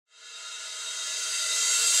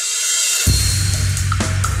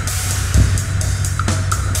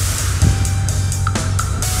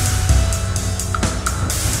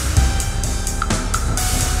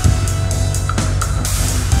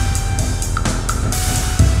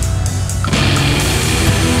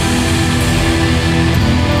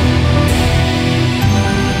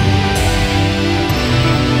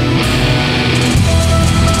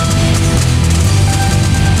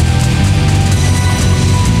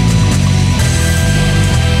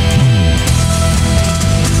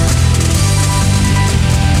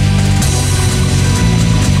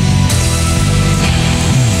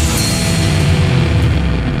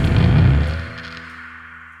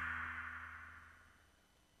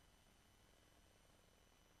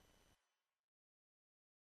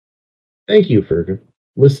Thank you for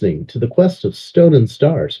listening to the Quest of Stone and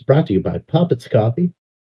Stars, brought to you by Puppets Coffee,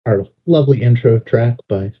 our lovely intro track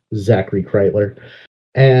by Zachary Kreitler.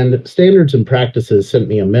 And Standards and Practices sent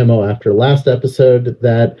me a memo after last episode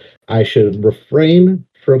that I should refrain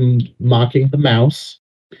from mocking the mouse,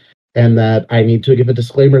 and that I need to give a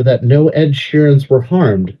disclaimer that no Ed Sheerans were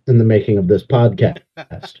harmed in the making of this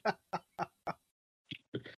podcast.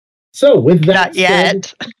 So, with that Not yet.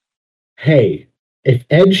 said, hey, if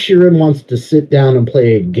Ed Sheeran wants to sit down and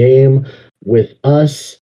play a game with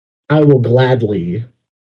us, I will gladly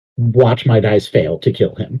watch my dice fail to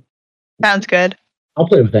kill him. Sounds good. I'll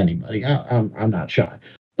play with anybody. I'm not shy.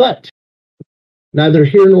 But neither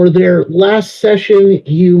here nor there. Last session,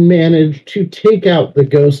 you managed to take out the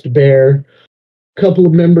ghost bear. A couple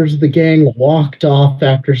of members of the gang walked off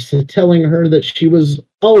after telling her that she was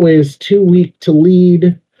always too weak to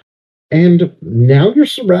lead. And now you're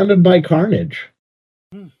surrounded by carnage.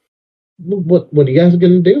 What are you guys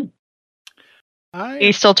going to do? Are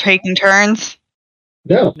you still taking turns?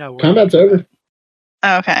 No, combat's over.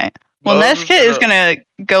 Okay. Well, Nesca is going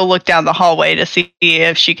to go look down the hallway to see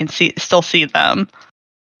if she can still see them.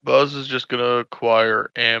 Buzz is just going to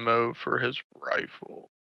acquire ammo for his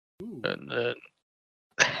rifle. Ooh. And then...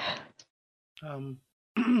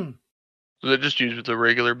 So they just use the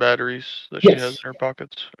regular batteries that she has in her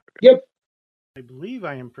pockets? Yep. I believe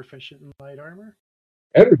I am proficient in light armor.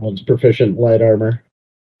 Everyone's proficient in light armor.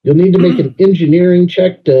 You'll need to make an engineering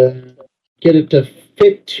check to get it to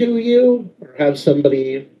fit to you, or have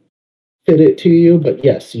somebody fit it to you, but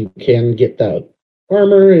yes, you can get that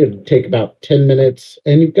armor. It'll take about 10 minutes,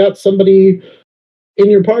 and you've got somebody in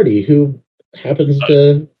your party who happens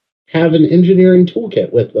to have an engineering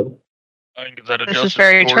toolkit with them. I can get that adjusted this is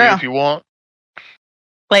very for true. You if you want.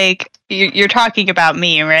 Like, you're talking about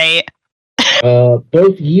me, right?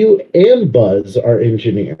 Both you and Buzz are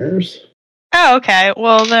engineers. Oh, okay.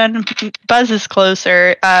 Well, then Buzz is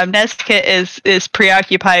closer. Nesca is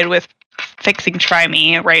preoccupied with fixing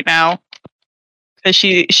Trimey right now. Because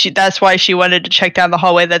she that's why she wanted to check down the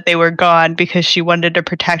hallway that they were gone, because she wanted to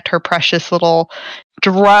protect her precious little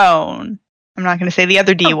drone. I'm not going to say the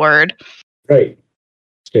other D word. Right.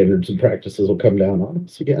 Standards and practices will come down on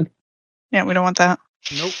us again. Yeah, we don't want that.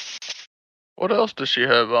 Nope. What else does she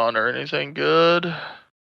have on her? Anything good?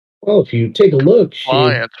 Well, if you take a look,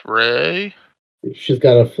 Compliance ray. She's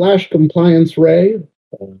got a flash compliance ray,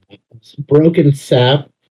 broken sap,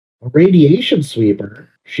 a radiation sweeper.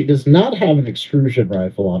 She does not have an extrusion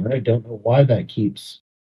rifle on her. I don't know why that keeps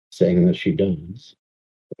saying that she does.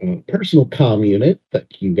 Personal comm unit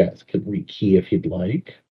that you guys can rekey if you'd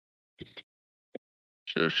like.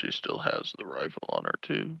 Sure, she still has the rifle on her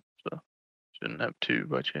too. So she didn't have two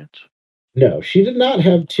by chance. No, she did not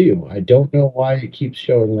have two. I don't know why it keeps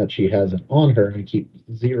showing that she has it on her and keep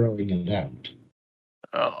zeroing it out.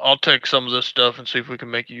 I'll take some of this stuff and see if we can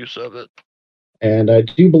make use of it. And I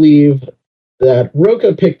do believe that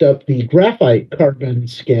Roka picked up the graphite carbon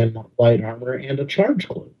skin light armor and a charge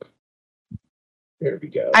cloak. There we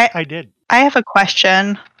go. I did. I have a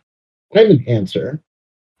question. I have an answer.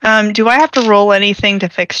 Do I have to roll anything to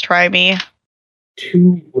fix Trimey?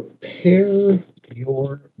 To repair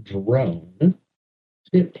your drone,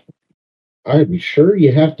 I'm sure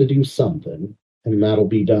you have to do something, and that'll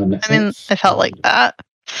be done. I mean, I felt like that.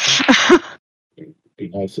 It'd be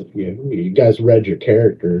nice if you guys read your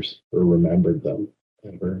characters or remembered them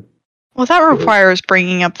ever. Well, that requires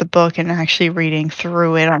bringing up the book and actually reading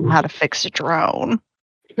through it on how to fix a drone.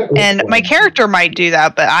 And my character might do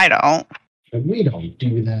that, but I don't. And we don't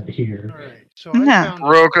do that here. All right. So No.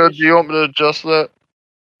 Roka, do you want me to adjust that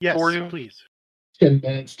yes, for you? Please. 10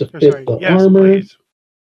 minutes to fit the yes, armor, please.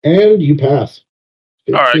 and you pass.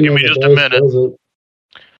 All right, give me just a minute.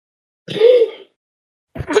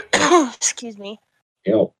 Excuse me.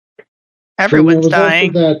 Yep. Everyone's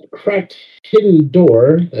dying. That cracked hidden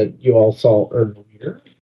door that you all saw earlier.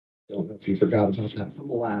 Don't know if you forgot about that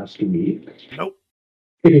from last week. Nope.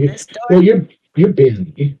 Well, you're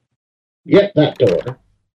busy. Yep, that door.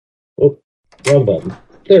 Oh, wrong button.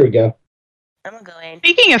 There we go. I'm gonna go in.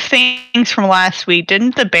 Speaking of things from last week,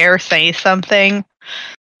 didn't the bear say something?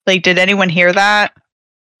 Like, did anyone hear that?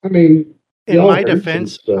 I mean, in my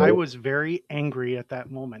defense, I was very angry at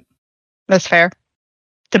that moment. That's fair.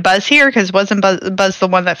 Did Buzz hear? Because wasn't Buzz the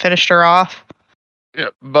one that finished her off? Yeah,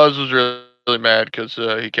 Buzz was really mad because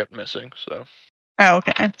he kept missing. So. Oh,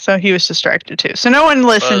 okay. So he was distracted too. So no one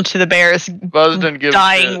listened to the bear's Buzz didn't give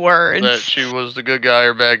dying words. That she was the good guy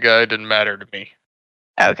or bad guy didn't matter to me.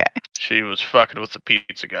 Okay. She was fucking with the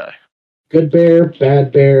pizza guy. Good bear,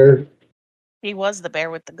 bad bear. He was the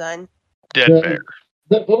bear with the gun. Dead bear.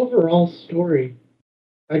 The overall story,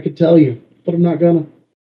 I could tell you, but I'm not gonna.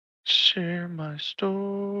 Share my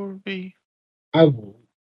story. I will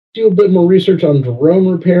do a bit more research on drone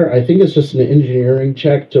repair. I think it's just an engineering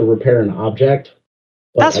check to repair an object.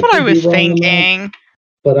 But That's what I could be was wrong on that. thinking.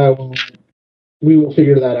 But we will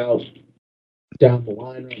figure that out down the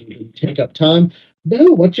line rather than take up time.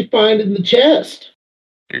 Bill, what you find in the chest?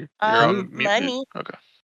 You're on mute. Money. Okay.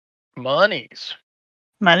 Monies.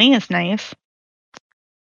 Money is nice.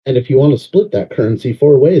 And if you want to split that currency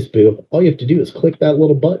 4 ways, Boo, all you have to do is click that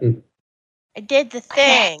little button. I did the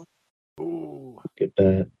thing. Ooh. Get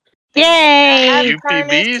that. Yay!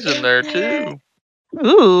 UPB's in there too.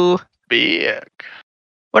 Ooh. Big.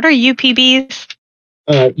 What are UPBs?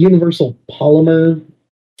 Universal polymer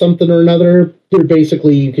something or another. They're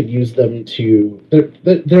basically, you could use them to,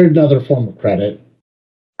 they're another form of credit.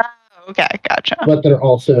 Oh, okay, gotcha. But they're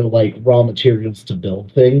also like raw materials to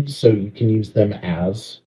build things, so you can use them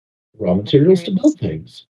as raw materials to build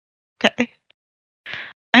things. Okay.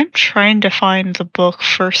 I'm trying to find the book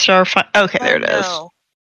for Starfinder. Okay, there it is. No.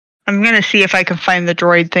 I'm gonna see if I can find the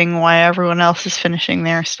droid thing while everyone else is finishing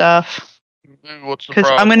their stuff. What's the Because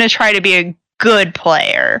problem? I'm gonna try to be a good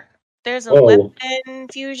player. There's a weapon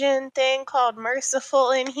fusion thing called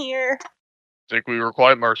Merciful in here. I think we were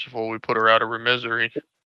quite merciful. We put her out of her misery.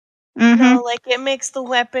 Mm-hmm. No, like it makes the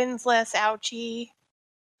weapons less ouchy.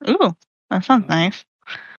 Ooh, that sounds nice.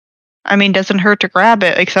 I mean, doesn't hurt to grab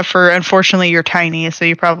it, except for unfortunately you're tiny, so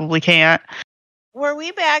you probably can't. Were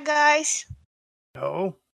we bad guys?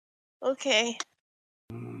 No. Okay.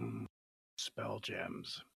 Spell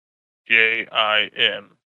gems.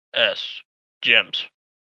 J-I-M-S. Gems.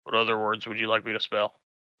 What other words would you like me to spell?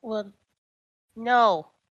 Well, no.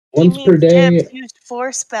 Once per day. Gems used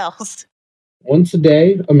for spells. Once a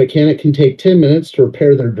day, a mechanic can take 10 minutes to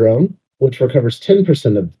repair their drone, which recovers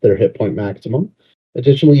 10% of their hit point maximum.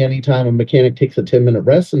 Additionally, anytime a mechanic takes a 10-minute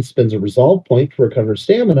rest and spends a resolve point to recover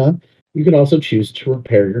stamina, you can also choose to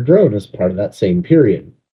repair your drone as part of that same period.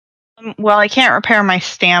 Well, I can't repair my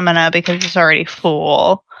stamina because it's already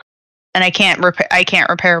full, and I can't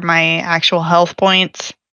repair my actual health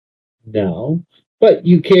points. No, but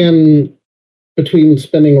you can, between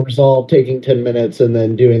spending a resolve, taking 10 minutes, and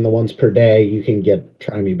then doing the once per day, you can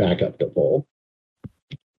try me back up to full.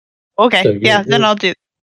 Okay, So then I'll do.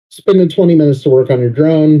 Spending 20 minutes to work on your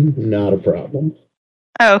drone, not a problem.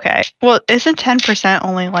 Oh, okay. Well, isn't 10%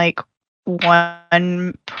 only like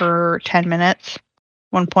 1 per 10 minutes?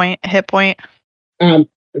 1 point, hit point? We're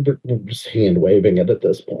just hand waving it at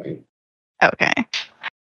this point. Okay.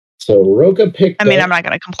 So Roka picked I mean, up, I'm not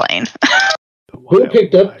going to complain. Boo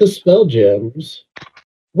picked up the spell gems.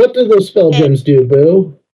 What do those spell gems do,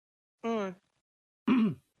 Boo?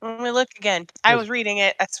 Let me look again. I was reading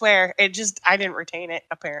it. I swear. I didn't retain it,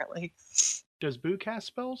 apparently. Does Boo cast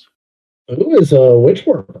spells? Boo is a witch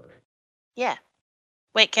worker. Yeah.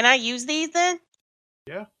 Wait, can I use these then?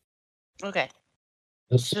 Yeah. Okay.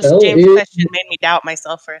 The Just spell James' is question made me doubt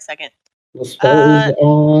myself for a second. the spell is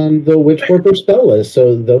on the witch worker spell list,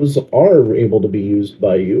 so those are able to be used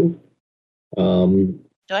by you. Do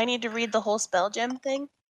I need to read the whole spell gem thing?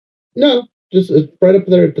 No, just it's right up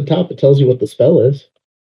there at the top. It tells you what the spell is.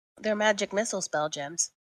 They're magic missile spell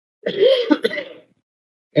gems.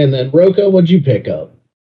 And then Roka, what'd you pick up?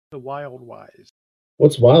 The Wild Wise.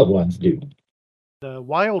 What's Wild Ones do? The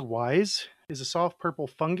Wild Wise is a soft purple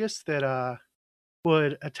fungus that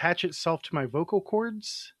would attach itself to my vocal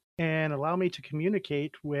cords and allow me to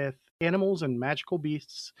communicate with animals and magical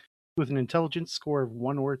beasts with an intelligence score of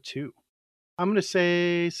 1 or 2. I'm going to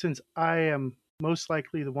say, since I am most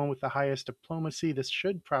likely the one with the highest diplomacy, this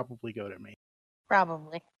should probably go to me.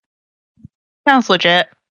 Probably. Sounds legit.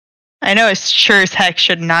 I know it's sure as heck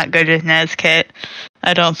should not go to Nezkit.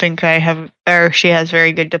 I don't think she has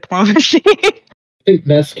very good diplomacy. I think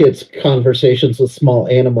Neskit's conversations with small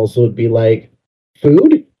animals would be like,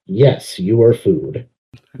 food? Yes, you are food.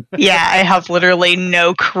 Yeah, I have literally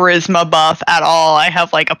no charisma buff at all. I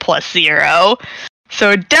have like a +0.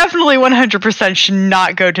 So definitely 100% should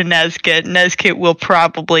not go to Nezkit. Nezkit will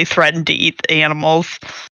probably threaten to eat the animals.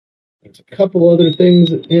 There's a couple other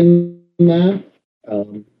things in that.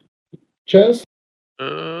 Chest?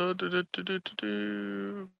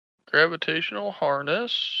 Gravitational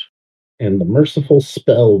harness. And the merciful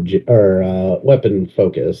spell weapon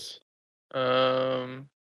focus.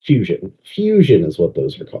 Fusion. Fusion is what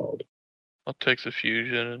those are called. I'll take the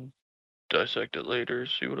fusion and dissect it later,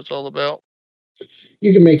 see what it's all about.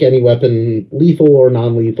 You can make any weapon lethal or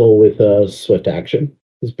non-lethal with a swift action,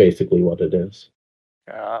 is basically what it is.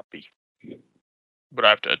 Copy. But I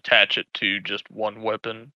have to attach it to just one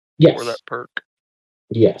weapon for that perk.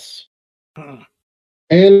 Yes.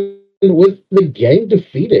 And with the gang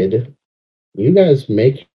defeated, you guys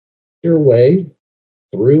make your way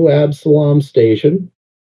through Absalom Station,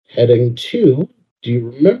 heading to. Do you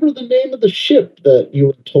remember the name of the ship that you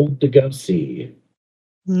were told to go see?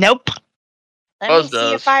 Nope. Let Buzz me see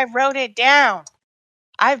does. if I wrote it down.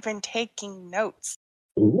 I've been taking notes.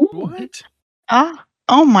 Ooh, What?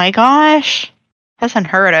 Oh my gosh. That's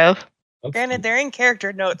unheard of. Granted, they're in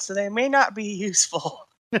character notes, so they may not be useful.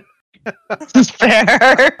 That's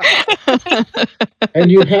fair.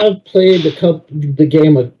 And you have played the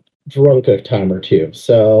game a drunk a time or two,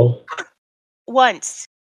 so Once.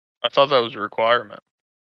 I thought that was a requirement.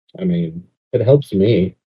 I mean, it helps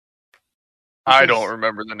me. I Because don't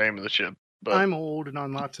remember the name of the ship, but I'm old and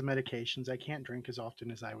on lots of medications. I can't drink as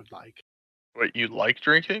often as I would like. wait, you like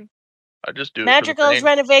drinking? I just do it for Madrigal's the pain.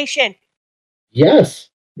 renovation. Yes,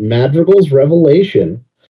 Madrigal's Revelation.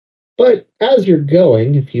 But as you're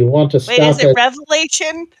going, if you want to Wait, stop is it at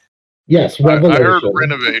Revelation? yes, I Revelation. heard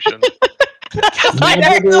renovation. I heard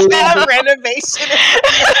Madrigal's- that renovation.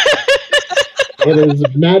 It is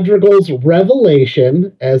Madrigal's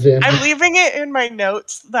Revelation, as in I'm leaving it in my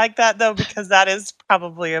notes like that though, because that is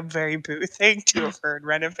probably a very boo thing to have heard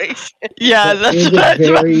renovation. Yeah, that that's is what I a was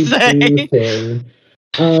about very to say. true thing.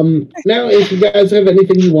 Now, if you guys have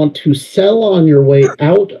anything you want to sell on your way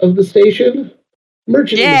out of the station,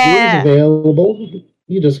 merchandise Yeah. is available.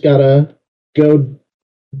 You just gotta go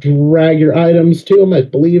drag your items to them, I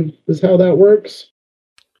believe is how that works.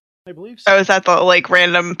 I believe so. Oh, is that the like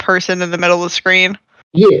random person in the middle of the screen?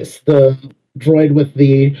 Yes, the droid with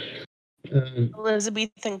the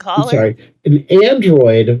Elizabethan I'm collar. sorry, an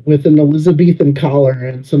android with an Elizabethan collar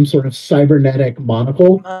and some sort of cybernetic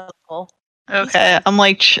monocle. Okay, I'm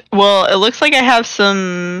like, well, it looks like I have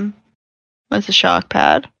some. What's the shock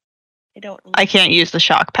pad? I don't need I can't use the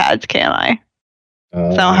shock pads, can I?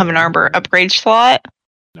 Uh, So I don't have an armor upgrade slot.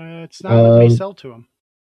 It's not letting me Um, sell to him.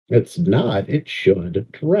 It's not. It should.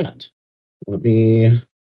 Correct. Let me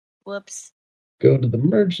Whoops. go to the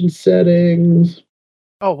merchant settings.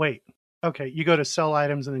 Oh, wait. Okay, you go to sell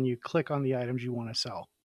items and then you click on the items you want to sell.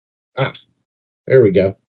 There we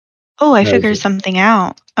go. Oh, I That figured is it. something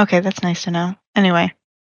out. Okay, that's nice to know. Anyway,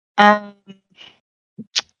 And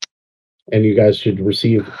you guys should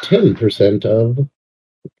receive 10% of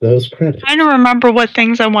those credits. trying to remember what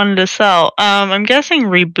things I wanted to sell. I'm guessing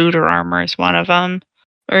rebooter armor is one of them,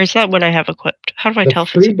 or is that what I have equipped? How do I The tell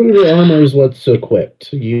if it's freebooter armor is what's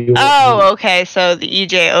equipped. You Oh, okay. So the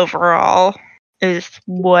EJ overall is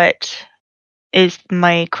what is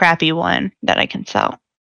my crappy one that I can sell.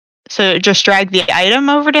 So just drag the item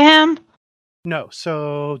over to him? No,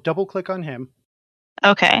 so double click on him.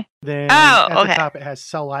 Okay. Then Oh, at okay. the top it has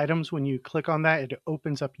sell items. When you click on that, it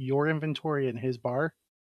opens up your inventory in his bar.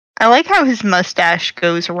 I like how his mustache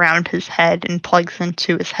goes around his head and plugs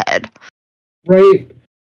into his head. right.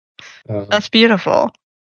 That's beautiful.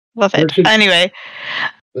 Love it. Merchant- Anyway,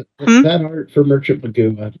 That art for Merchant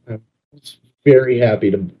Magoo, I was very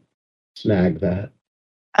happy to snag that.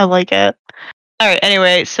 I like it. Alright,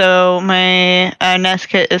 anyway, so my Nest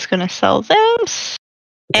kit is going to sell this.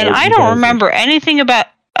 And Right, I you don't guys- remember anything about.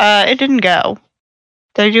 It didn't go.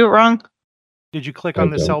 Did I do it wrong? Did you click I on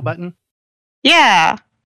the sell don't. button? Yeah.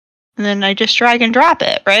 And then I just drag and drop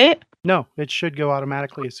it, right? No, it should go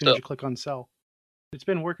automatically as soon as So- you click on sell. It's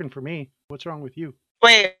been working for me. What's wrong with you?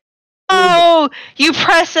 Wait. Oh, you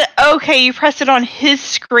press it. Okay, you press it on his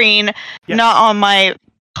screen, Yes. not on my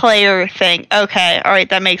player thing. Okay, all right,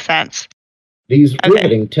 that makes sense. These Okay.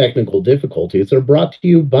 riveting technical difficulties are brought to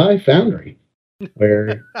you by Foundry,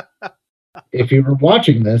 where if you were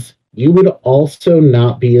watching this, you would also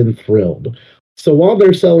not be enthralled. So while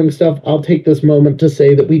they're selling stuff, I'll take this moment to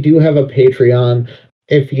say that we do have a Patreon.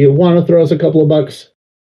 If you want to throw us a couple of bucks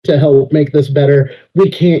to help make this better, we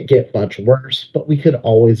can't get much worse, but we could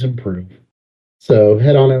always improve. So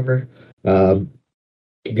head on over.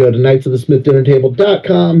 Go to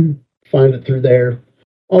knightsofthesmithtdinnertable.com, find it through there.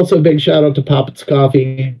 Also, big shout out to Poppets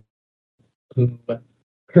Coffee, who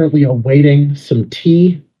currently awaiting some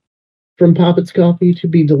tea from Poppets Coffee to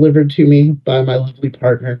be delivered to me by my lovely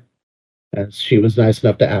partner, as she was nice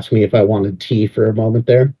enough to ask me if I wanted tea for a moment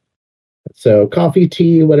there. So coffee,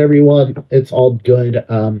 tea, whatever you want, it's all good.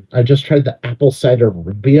 I just tried the apple cider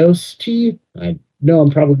rubios tea. I know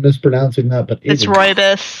I'm probably mispronouncing that, but It's is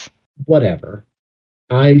rooibos. whatever.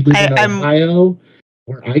 I live in I'm- Ohio,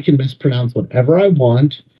 where I can mispronounce whatever I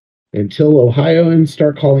want until Ohioans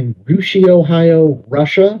start calling Rushi, Ohio,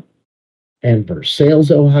 Russia, and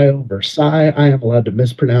Versailles, Ohio, Versailles. I am allowed to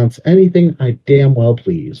mispronounce anything I damn well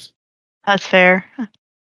please. That's fair.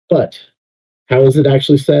 But how is it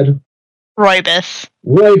actually said? Rooibos.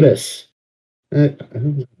 Rooibos.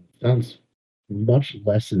 Sounds much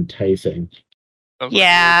less enticing, Sounds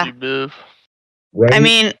Yeah. like Biff. right? I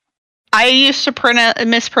mean, I used to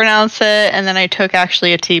mispronounce it, and then I took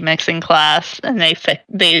actually a tea mixing class, and they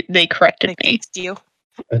corrected They me. fixed you.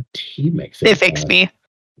 A tea mixing They fixed class. me.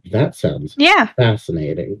 That sounds Yeah,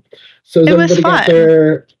 fascinating. So has It was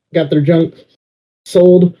everybody got their junk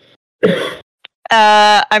sold?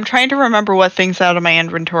 I'm trying to remember what things out of my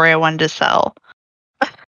inventory I wanted to sell.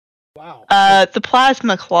 Wow. The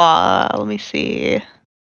plasma claw. Let me see.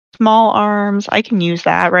 Small arms. I can use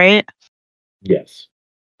that, right? Yes.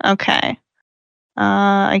 Okay.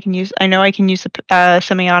 I know I can use the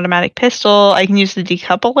semi-automatic pistol. I can use the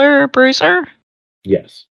decoupler bruiser.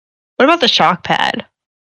 Yes. What about the shock pad?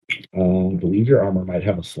 I believe your armor might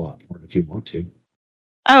have a slot for it if you want to.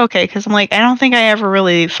 Oh, okay. Because I'm like, I don't think I ever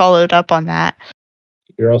really followed up on that.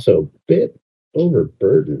 You're also a bit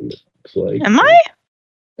overburdened, looks like. Am I?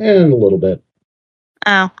 And a little bit.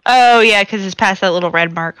 Oh yeah, because it's past that little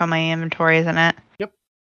red mark on my inventory, isn't it?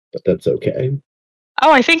 But that's okay.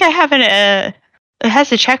 Oh, I think I have it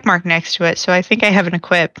has a check mark next to it, so I think I have an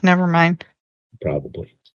equipped. Never mind.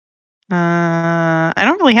 Probably. I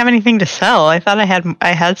don't really have anything to sell. I thought I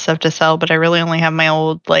had stuff to sell, but I really only have my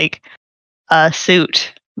old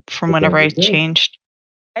suit from whenever I changed.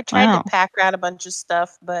 I tried Wow. to pack rat a bunch of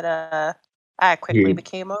stuff, but I quickly You-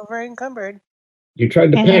 became over encumbered. You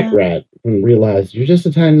tried to Yeah. pack rat and realized you're just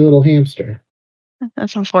a tiny little hamster.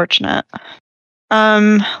 That's unfortunate.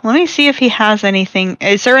 Let me see if he has anything.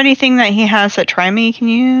 Is there anything that he has that Trimey can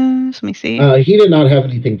use? Let me see. He did not have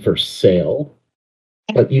anything for sale.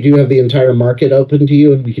 But you do have the entire market open to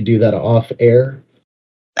you, and we could do that off air.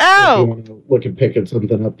 If you Oh, want to look at picking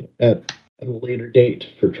something up at a later date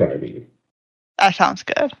for Trimey. that sounds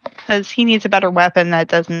good. Because he needs a better weapon that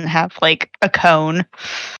doesn't have a cone.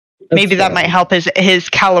 Maybe that might help his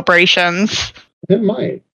calibrations. It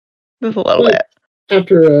might. Just a little But bit.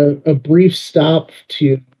 after a brief stop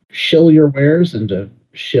to shill your wares and to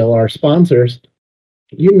shill our sponsors,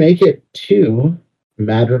 you make it to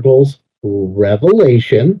Madrigal's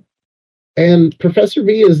Revelation, and Professor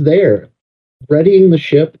V is there, readying the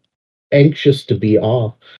ship, anxious to be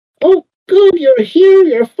off. Oh, good, you're here.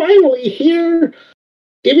 You're finally here.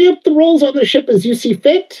 Divvy up the rolls on the ship as you see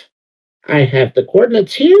fit. I have the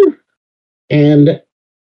coordinates here, and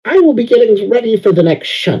I will be getting ready for the next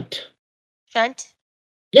shunt. Shunt?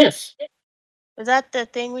 Yes. Was that the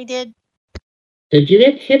thing we did? Did you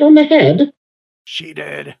get hit on the head? She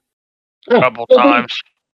did. Oh, Couple well, times.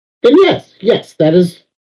 Then yes, that is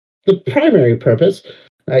the primary purpose.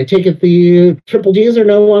 I take it the triple Gs are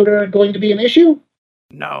no longer going to be an issue?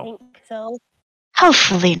 I No. think so.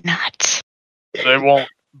 Hopefully not. They won't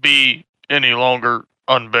be any longer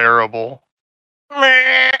unbearable.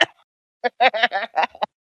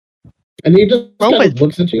 And he just Roll kind of with-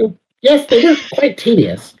 looks at you. Yes, they were quite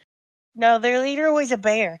tedious. No, their leader was a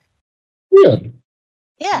bear. Really.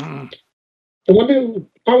 Yeah. Mm. The one who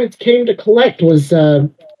always came to collect was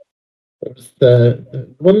the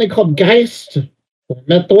one they called Geist,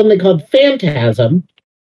 not the one they called Phantasm.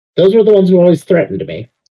 Those were the ones who always threatened me.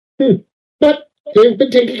 But they've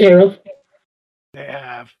been taken care of. They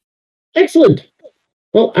have. Excellent.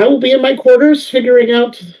 Well, I will be in my quarters figuring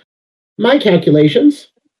out my calculations.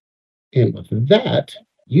 And with that,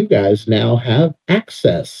 you guys now have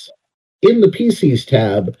access in the PCs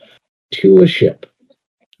tab to a ship.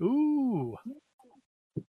 Ooh.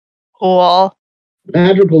 Cool.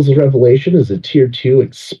 Madrigal's Revelation is a Tier 2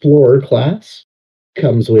 Explorer class.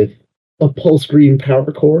 Comes with a pulse green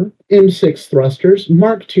power core, M6 thrusters,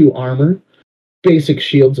 Mark II armor, basic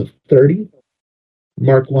shields of 30,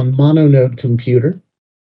 Mark I mononode computer,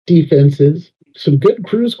 defenses, some good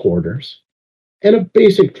cruise quarters, and a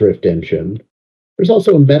basic drift engine. There's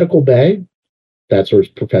also a medical bay. That's where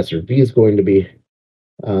Professor V is going to be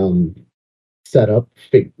set up,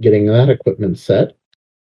 getting that equipment set.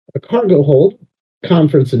 A cargo hold,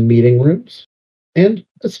 conference and meeting rooms, and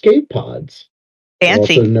escape pods.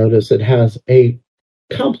 Fancy. You'll also notice it has a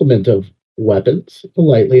complement of weapons, a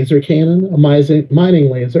light laser cannon, a mining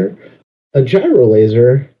laser, a gyro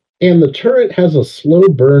laser, and the turret has a slow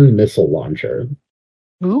burn missile launcher.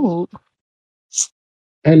 Ooh.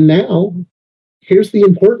 And now, here's the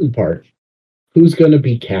important part. Who's going to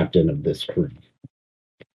be captain of this crew?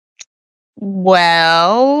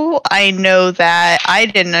 Well, I know that I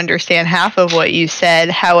didn't understand half of what you said.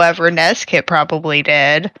 However, Neskit probably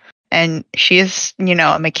did. And she is,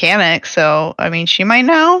 a mechanic. So, I mean, she might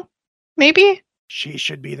know. Maybe? She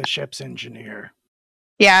should be the ship's engineer.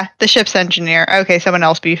 Yeah, the ship's engineer. Okay, someone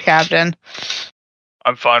else be captain.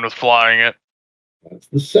 I'm fine with flying it. That's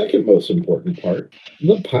the second most important part,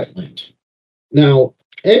 the pilot. Now,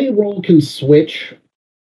 Any role can switch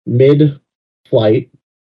mid-flight,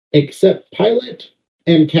 except pilot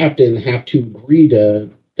and captain have to agree to.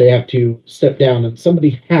 They have to step down, and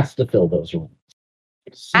somebody has to fill those roles.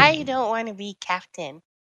 So, I don't want to be captain.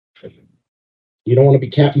 you don't want to be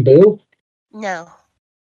Captain Boo? No.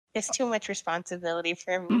 It's too much responsibility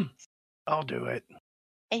for me. I'll do it.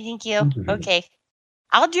 I think you. Mhm. Okay.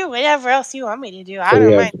 I'll do whatever else you want me to do. I So we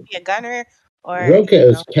don't have mind to be a gunner or Roka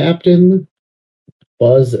as captain,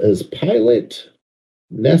 Buzz as pilot,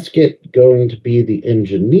 Nesket going to be the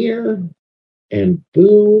engineer, and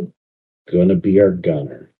Boo going to be our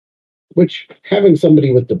gunner. Which, having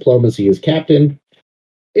somebody with diplomacy as captain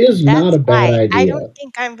is that's not a bad why. I idea. don't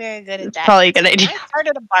think I'm very good at It's that. probably a good idea. I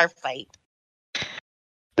started a bar fight.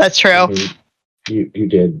 That's true. Mhm. You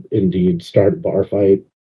did indeed start a bar fight.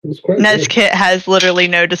 It was quite good. Neskit has literally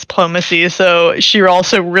no diplomacy, so she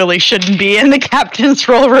also really shouldn't be in the captain's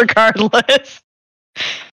role regardless.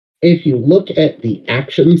 If you look at the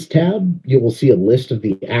actions tab, you will see a list of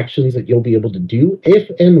the actions that you'll be able to do if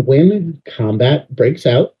and when combat breaks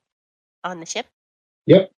out. On the ship?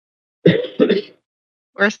 Yep.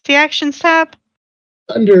 Where's the actions tab?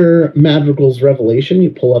 Under Madrigal's Revelation, you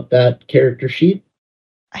pull up that character sheet.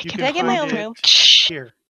 I You can Did I get my find own it room?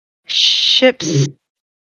 here. Ships.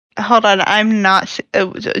 Hold on, I'm not.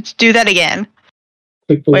 Do that again.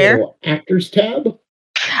 Click the Where? little actors tab.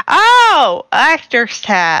 Oh, actors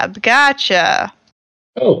tab. Gotcha.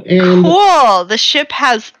 Oh, and Cool. The ship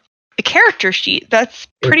has a character sheet. That's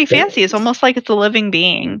pretty It fancy. It's does. almost like it's a living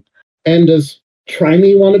being. does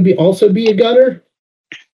Trimey want to also be a gunner?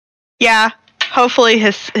 Yeah. Hopefully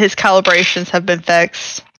his calibrations have been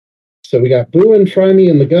fixed. So we got Boo and Trimey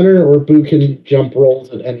in the gunner, or Boo can jump rolls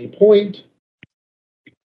at any point.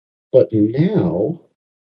 But now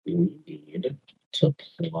we need to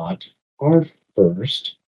plot our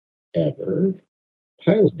first ever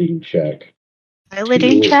piloting check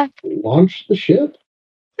Piloting to check? launch the ship.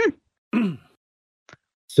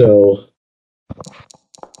 So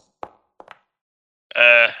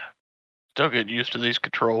Still getting used to these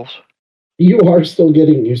controls. you are still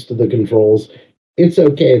getting used to the controls. It's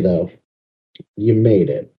okay though. You made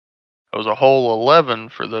it. It was a whole 11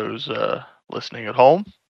 for those listening at home.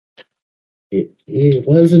 It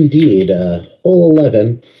was indeed a whole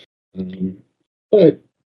 11. But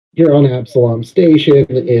you're on Absalom Station.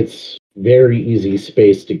 It's very easy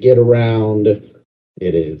space to get around.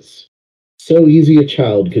 It is so easy a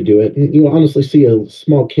child could do it. And you honestly see a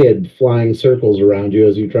small kid flying circles around you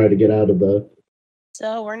as you try to get out of the.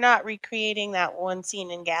 So we're not recreating that one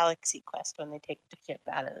scene in Galaxy Quest when they take the ship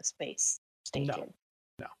out of the space station.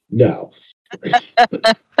 No.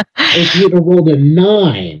 If you'd have rolled a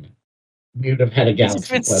 9, you'd have had a He's just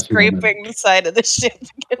Galaxy been Quest scraping moment. the side of the ship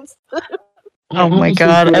against the... I Oh my honestly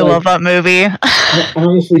god, feel I like- love that movie. I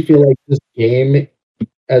honestly feel like this game,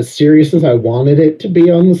 as serious as I wanted it to be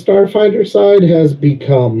on the Starfighter side, has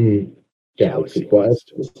become Galaxy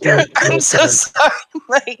Quest. It's not- I'm not so bad. sorry,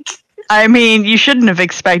 Mike. I mean, you shouldn't have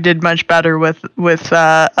expected much better with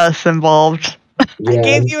us involved. Yeah, I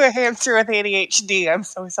gave you a hamster with ADHD. I'm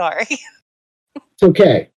so sorry. it's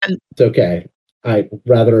okay. It's okay. I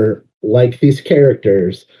rather like these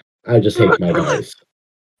characters. I just hate my dice.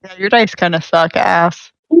 Yeah, your dice kind of suck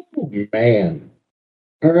ass. Ooh, man.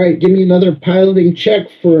 All right, give me another piloting check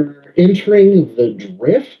for entering the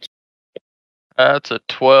drift. That's a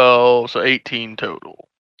 12, so 18 total.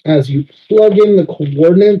 As you plug in the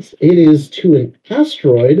coordinates, it is to an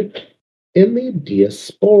asteroid in the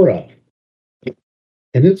Diaspora.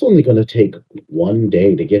 And it's only going to take 1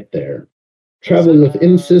 day to get there. Traveling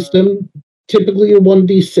within system, typically a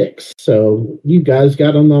 1d6. So you guys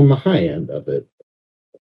got on the high end of it.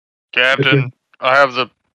 Captain, I have the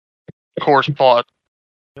course plot.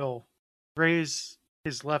 He'll raise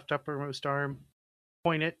his left uppermost arm,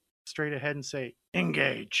 point it straight ahead, and say,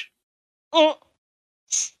 "Engage."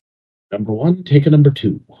 Number 1, take a number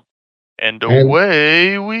 2. And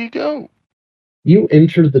away we go. You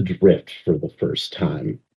enter the drift for the first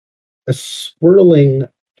time. A swirling,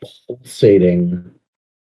 pulsating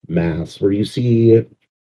mass where you see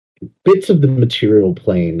bits of the material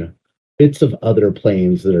plane, bits of other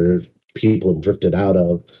planes that people have drifted out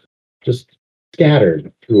of, just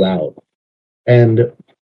scattered throughout. And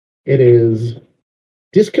it is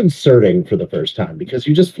disconcerting for the first time because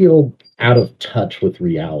you just feel out of touch with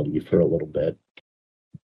reality for a little bit.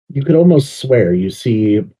 You could almost swear you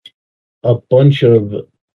see a bunch of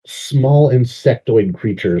small insectoid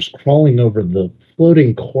creatures crawling over the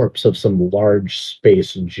floating corpse of some large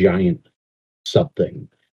space giant something,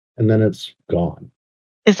 and then it's gone.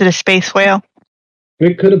 Is it a space whale?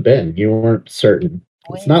 It could have been. You weren't certain.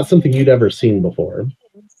 It's not something you'd ever seen before.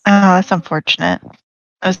 Oh, that's unfortunate.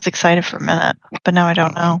 I was excited for a minute, but now I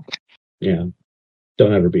don't know. Yeah.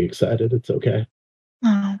 Don't ever be excited. It's okay.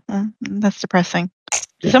 Oh, that's depressing.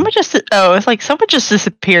 Did Yeah. someone just? Oh, it's like someone just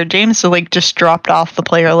disappeared. James just dropped off the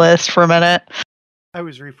player list for a minute. I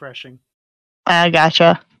was refreshing. I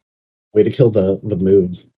gotcha. Way to kill the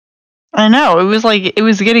mood. I know it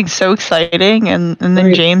was getting so exciting, and then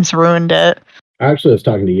Right. James ruined it. Actually, I was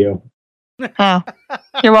talking to you. Oh,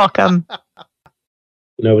 you're welcome.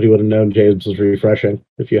 Nobody would have known James was refreshing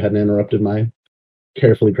if you hadn't interrupted my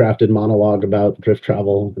carefully crafted monologue about drift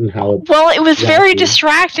travel and how it. Well, it was very wacky.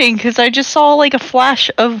 distracting because I just saw like a flash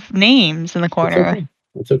of names in the corner.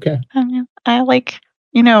 It's okay. I like,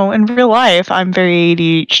 in real life, I'm very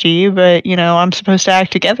ADHD, but I'm supposed to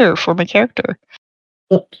act together for my character.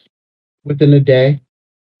 But within a day,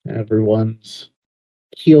 everyone's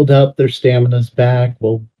healed up, their stamina's back.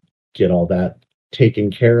 We'll get all that taken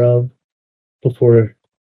care of before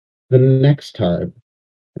the next time.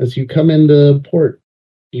 As you come into port,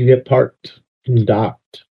 you get parked and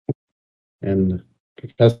docked. And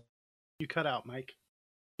You cut out, Mike.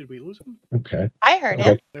 Did we lose him? okay. I heard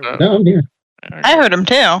Okay. him. There we go. No, I'm here. I heard him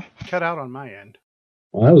too. Cut out on my end.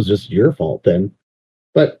 Well, that was just your fault then.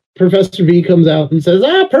 But Professor V comes out and says,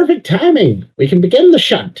 perfect timing. We can begin the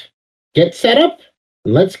shunt. Get set up,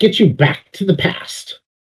 and let's get you back to the past.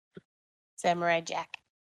 Samurai Jack.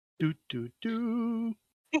 Do do do.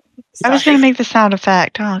 I was going to make the sound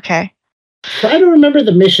effect. Oh, okay. Try to remember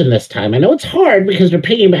the mission this time. I know it's hard because you're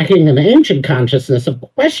piggybacking an ancient consciousness of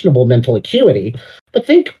questionable mental acuity, but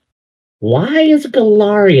think, why is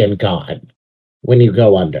Galarian gone when you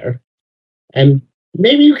go under? And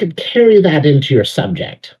maybe you could carry that into your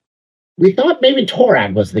subject. We thought maybe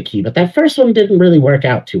Torag was the key, but that first one didn't really work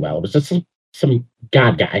out too well. It was just some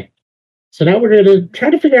god guy. So now we're going to try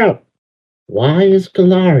to figure out, why is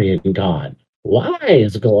Galarian gone? Why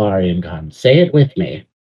is Galarian gone? Say it with me.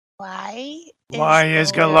 Why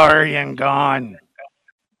is Galarian gone?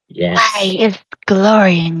 Yes. Why is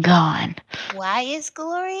Galarian gone? Why is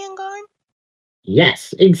Galarian gone?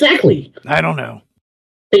 Yes, exactly. I don't know.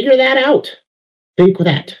 Figure that out. Think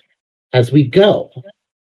that as we go.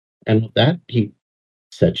 And with that, he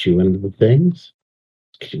sets you into the things.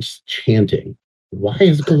 Just chanting, why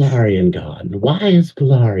is Galarian gone? Why is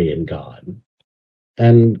Galarian gone?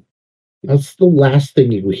 And that's the last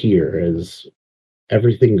thing you hear is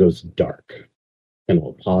everything goes dark. And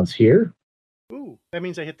we'll pause here. Ooh, that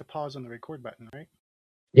means I hit the pause on the record button, right?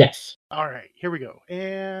 Yes. All right, here we go.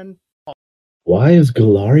 And Why is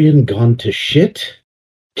Galarian gone to shit?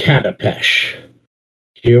 Catapesh.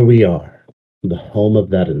 Here we are, the home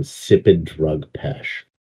of that insipid drug pesh.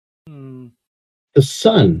 The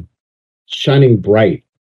sun, shining bright,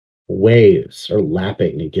 waves are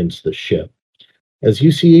lapping against the ship. As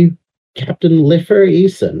you see Captain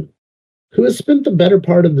S1E18, who has spent the better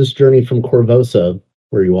part of this journey from Corvosa,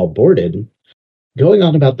 where you all boarded, going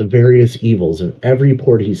on about the various evils of every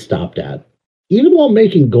port he stopped at, even while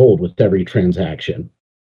making gold with every transaction.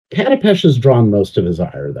 Catapesh has drawn most of his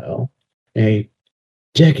ire, though. A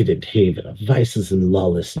decadent haven of vices and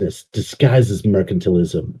lawlessness disguises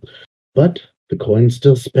mercantilism. But the coin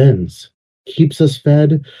still spins, keeps us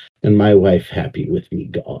fed, and my wife happy with me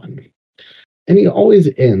gone. And he always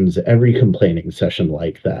ends every complaining session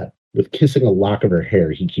like that, with kissing a lock of her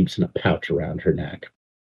hair he keeps in a pouch around her neck.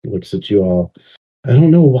 He looks at you all. I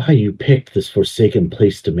don't know why you picked this forsaken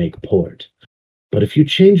place to make port, but if you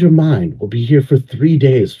change your mind, we'll be here for 3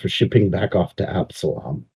 days for shipping back off to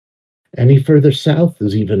Absalom. Any further south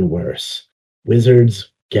is even worse.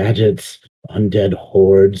 Wizards, gadgets, undead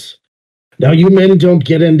hordes. Now you men don't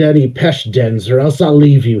get into any pesh dens or else I'll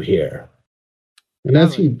leave you here. And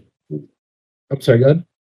as he... I'm sorry, go ahead.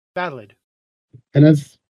 valid. And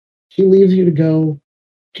as he leaves you to go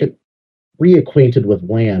get reacquainted with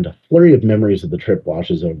land, a flurry of memories of the trip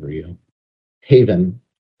washes over you. Haven,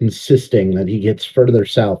 insisting that he gets further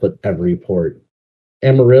south at every port.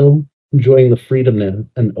 Amaryl, enjoying the freedom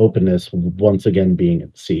and openness of once again being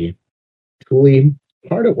at sea. Truly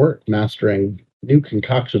hard at work mastering new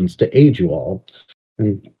concoctions to aid you all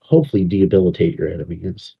and hopefully debilitate your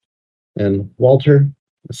enemies. And Walter,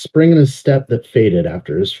 a spring in his step that faded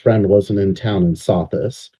after his friend wasn't in town in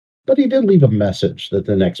Sothis, but he did leave a message that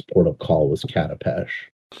the next port of call was Catapesh.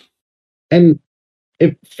 And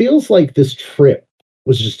it feels like this trip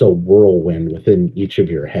was just a whirlwind within each of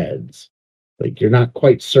your heads. Like you're not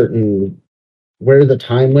quite certain where the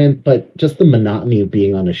time went, but just the monotony of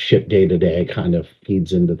being on a ship day to day kind of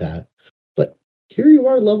feeds into that. But here you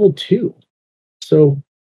are, level 2. So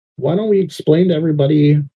why don't we explain to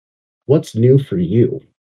everybody what's new for you?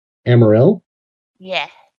 Amaryl? Yeah.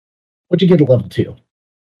 What'd you get at level 2?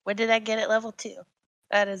 What did I get at level 2?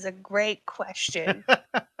 That is a great question.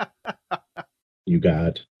 You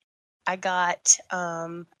got. I got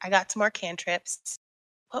some more cantrips.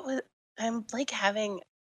 What was I'm like having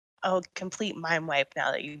a complete mind wipe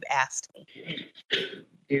now that you've asked me.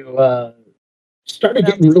 You started What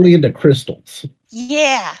else getting did really into crystals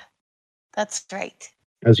Yeah, that's right.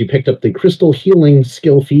 as you picked up the crystal healing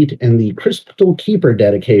skill feat and the crystal keeper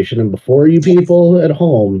dedication. And before you people at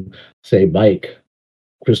home say, Mike,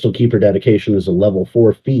 crystal keeper dedication is a level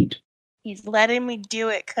 4 feat. He's letting me do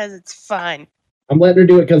it because it's fun. I'm letting her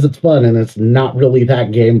do it because it's fun, and it's not really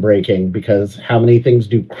that game breaking because how many things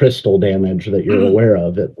do crystal damage that you're aware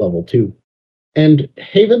of at level 2? And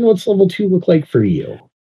Haven, what's level 2 look like for you?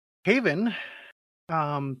 Haven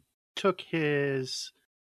took his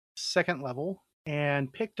second level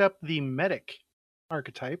and picked up the medic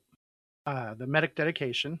archetype, the medic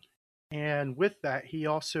dedication. And with that, he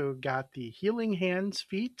also got the healing hands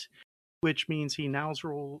feat, which means he now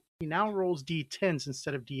rolls d10s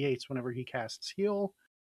instead of d8s whenever he casts heal,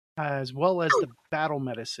 as well as the battle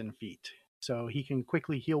medicine feat. So he can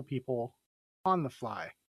quickly heal people on the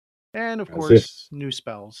fly. And of course, new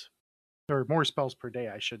spells. Or more spells per day,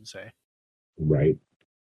 I should say. Right.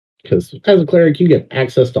 Because as a cleric, you get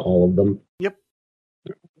access to all of them. Yep.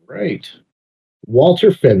 Right.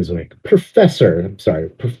 Walter Fenswick.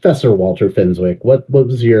 Professor Walter Fenswick. What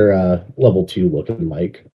was your level 2 looking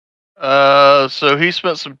like? So he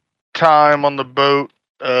spent some time on the boat,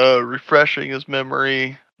 refreshing his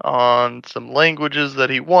memory on some languages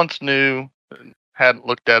that he once knew and hadn't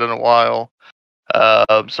looked at in a while.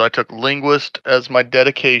 So I took linguist as my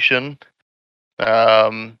dedication,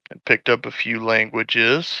 and picked up a few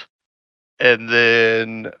languages. And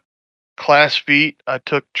then class feat, I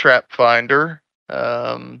took trap finder,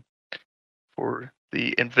 for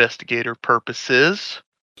the investigator purposes.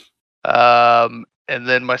 And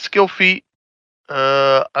then my skill feat,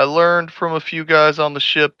 I learned from a few guys on the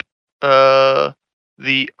ship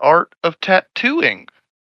the art of tattooing.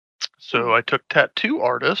 So I took tattoo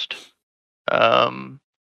artist, and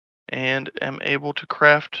am able to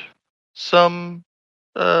craft some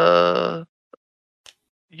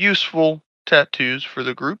useful tattoos for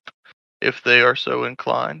the group if they are so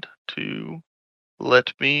inclined to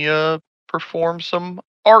let me perform some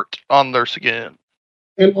art on their skin.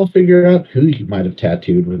 And we'll figure out who you might have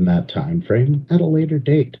tattooed in that time frame at a later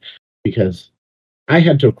date. Because I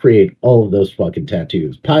had to create all of those fucking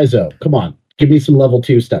tattoos. Paizo, come on, give me some level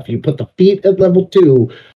 2 stuff. You put the feet at level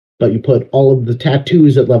 2, but you put all of the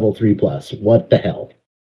tattoos at level 3+. What the hell?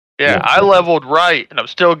 Yeah, What's I that? leveled right, and I'm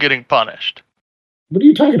still getting punished. What are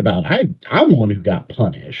you talking about? I'm the one who got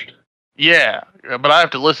punished. Yeah, but I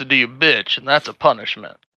have to listen to you bitch, and that's a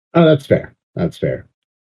punishment. Oh, that's fair. That's fair.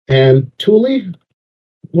 And Thule,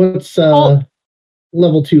 what's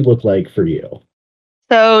level 2 look like for you?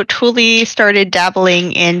 So Thule started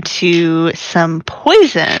dabbling into some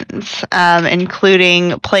poisons,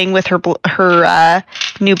 including playing with her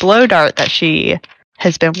new blow dart that she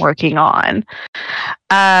has been working on.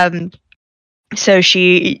 So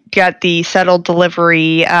she got the settled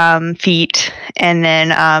delivery feat, and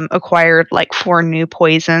then acquired like 4 new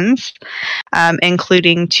poisons,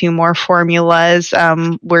 including 2 more formulas,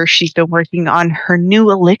 where she's been working on her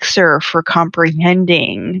new elixir for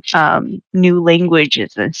comprehending new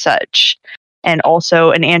languages and such, and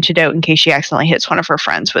also an antidote in case she accidentally hits one of her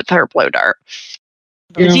friends with her blow dart.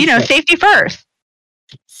 Because, safety first.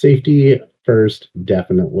 Safety first,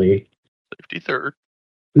 definitely. Safety third.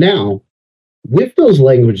 Now, with those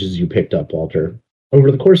languages you picked up, Walter,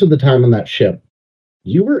 over the course of the time on that ship,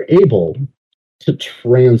 you were able to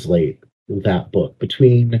translate that book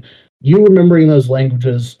between you remembering those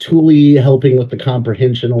languages, Thule helping with the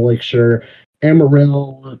comprehension elixir,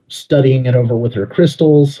 Amaryl studying it over with her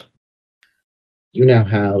crystals. You now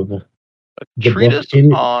have A the treatise book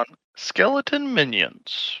in on skeleton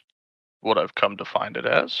minions. What I've come to find it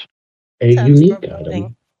as. a Sounds unique foreboding.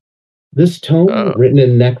 item. This tome, written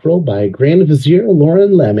in Necrol by Grand Vizier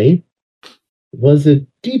Lauren Lemmy, is a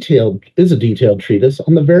detailed treatise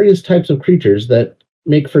on the various types of creatures that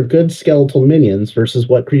make for good skeletal minions versus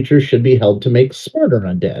what creatures should be held to make smarter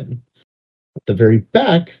undead. At the very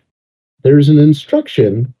back, there's an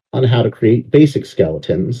instruction on how to create basic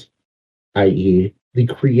skeletons, i.e., the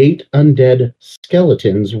Create Undead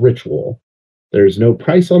Skeletons ritual. There's no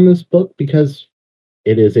price on this book because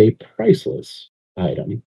it is a priceless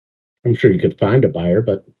item. I'm sure you could find a buyer,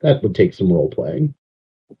 but that would take some role playing.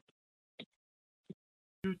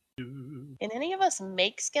 Can any of us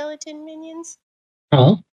make skeleton minions?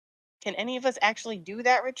 Huh? Can any of us actually do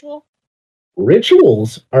that ritual?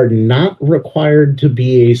 Rituals are not required to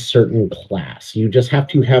be a certain class. You just have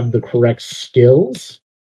to have the correct skills.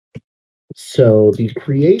 So the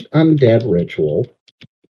Create Undead ritual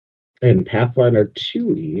in Pathfinder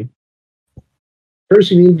 2e,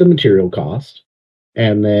 first you need the material cost,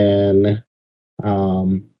 and then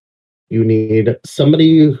you need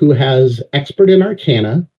somebody who has expert in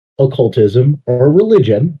arcana, occultism, or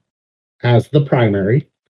religion as the primary.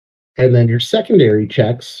 And then your secondary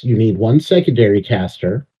checks, you need one secondary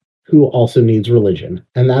caster who also needs religion.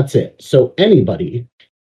 And that's it. So anybody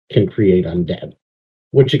can create undead,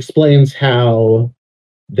 which explains how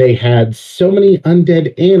they had so many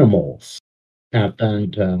undead animals at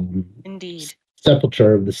that Indeed.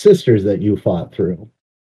 sepulcher of the sisters that you fought through,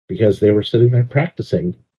 because they were sitting there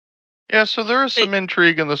practicing. Yeah, so there is some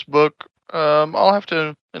intrigue in this book. I'll have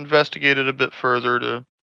to investigate it a bit further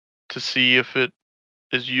to see if it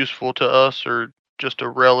is useful to us or just a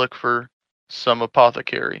relic for some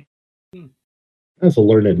apothecary. As a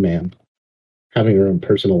learned man, having your own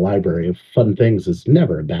personal library of fun things is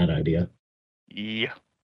never a bad idea. Yeah.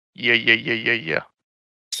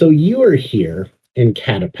 So you are here in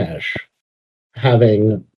Katapesh,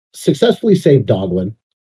 having successfully saved Doglin.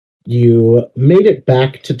 You made it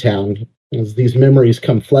back to town as these memories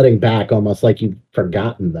come flooding back, almost like you've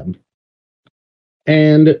forgotten them.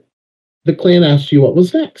 And the clan asked you what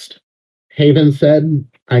was next. Haven said,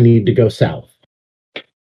 I need to go south.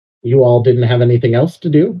 You all didn't have anything else to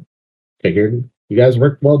do. Figured you guys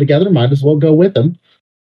worked well together, might as well go with them.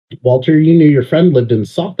 Walter, you knew your friend lived in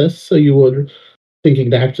Sothis, so you were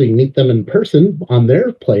thinking to actually meet them in person on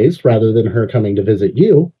their place rather than her coming to visit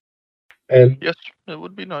you. And yes, it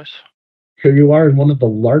would be nice. Here you are in one of the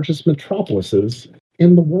largest metropolises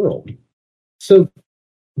in the world. So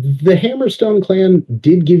the Hammerstone clan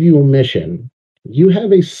did give you a mission. You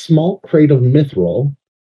have a small crate of mithril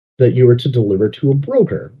that you are to deliver to a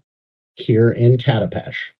broker here in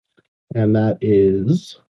Katapesh. And that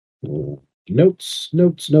is notes.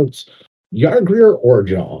 Yargrir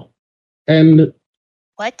Orjaw. And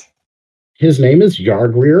What? his name is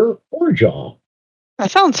Yargrir Orjaw. That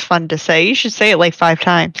sounds fun to say. You should say it like 5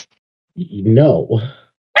 times. No.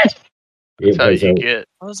 That's how you get.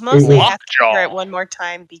 I was mostly Lockjaw. have to hear it one more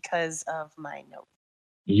time because of my note.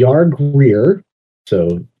 Yargrir,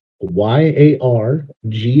 so Yargrear,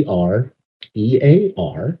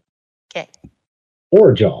 Okay.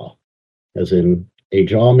 Orjaw, as in a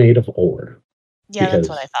jaw made of ore. Yeah, Because- that's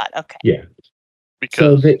what I thought. Okay. Yeah.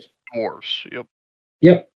 Because they, dwarves.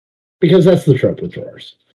 Yep. Because that's the trope with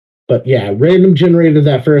drawers. But yeah, random generated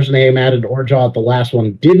that first name, added Orjaw at the last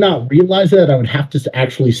one. Did not realize that I would have to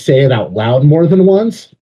actually say it out loud more than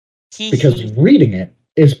once, because reading it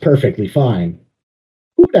is perfectly fine.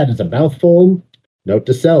 Ooh, that is a mouthful. Note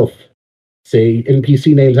to self. Say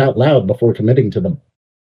NPC names out loud before committing to them.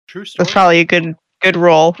 True story. That's probably a good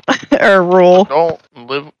role or rule. Don't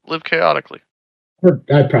live chaotically. Or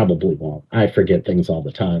I probably won't. I forget things all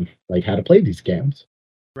the time, like how to play these games.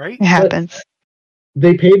 Right? It happens.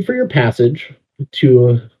 They paid for your passage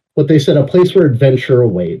to what they said a place where adventure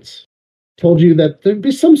awaits. Told you that there'd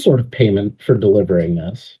be some sort of payment for delivering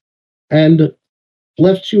this, and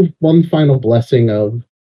left you one final blessing of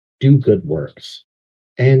do good works.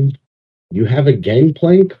 And you have a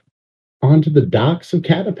gangplank onto the docks of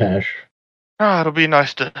Katapesh. It'll be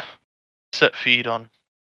nice to set feet on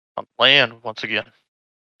land once again.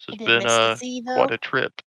 This has been quite a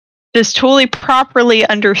trip. Just totally properly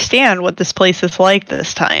understand what this place is like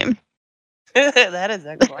this time. That is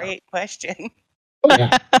a great question. Oh,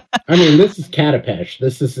 yeah. I mean, this is Katapesh.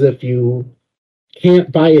 This is if you can't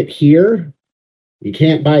buy it here, you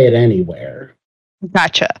can't buy it anywhere.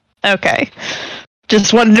 Gotcha. Okay.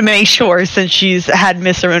 Just wanted to make sure since she's had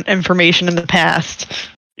misinformation in the past.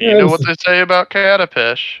 You know what they say about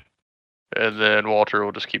Katapesh? And then Walter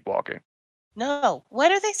will just keep walking. No. What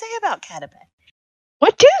do they say about Katapesh?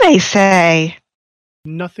 What do they say?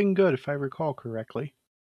 Nothing good, if I recall correctly.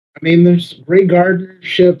 I mean, there's Grey Garden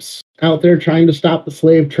ships out there trying to stop the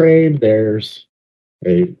slave trade. There's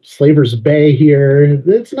a Slaver's Bay here.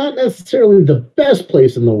 It's not necessarily the best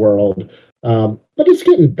place in the world, but it's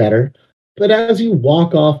getting better. But as you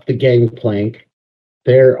walk off the gangplank,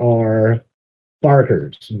 there are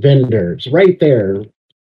barkers, vendors, right there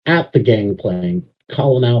at the gangplank,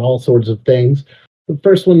 calling out all sorts of things. The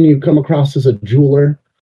first one you come across is a jeweler.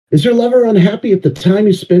 Is your lover unhappy at the time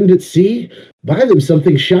you spend at sea? Buy them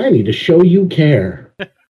something shiny to show you care.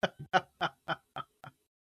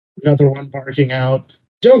 Another one barking out,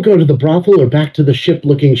 don't go to the brothel or back to the ship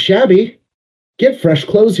looking shabby. Get fresh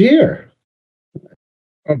clothes here.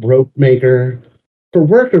 A rope maker. For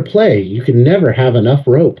work or play, you can never have enough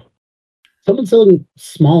rope. Someone's selling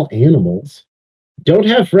small animals. Don't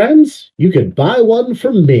have friends? You could buy one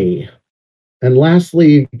from me. And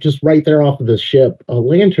lastly, just right there off of the ship, a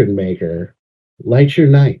lantern maker. Light your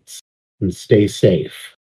nights and stay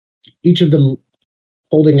safe. Each of them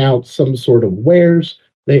holding out some sort of wares.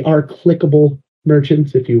 They are clickable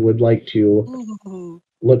merchants if you would like to Ooh.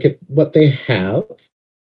 look at what they have.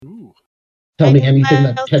 Ooh. Tell me Anyone anything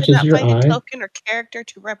that else could catches not your find eye. a token or character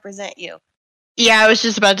to represent you. Yeah, I was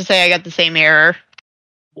just about to say I got the same error.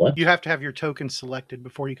 What? You have to have your token selected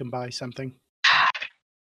before you can buy something.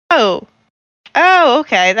 Oh. Oh,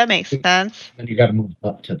 okay. That makes sense. Then you got to move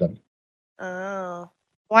up to them. Oh.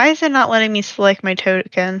 Why is it not letting me select my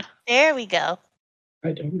token? There we go.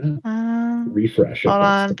 I don't know. Refresh if Hold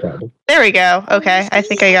that's on. the problem. There we go. Okay, I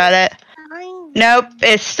think I got it. Nope,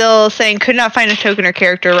 it's still saying could not find a token or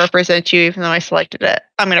character to represent you even though I selected it.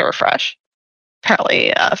 I'm going to refresh.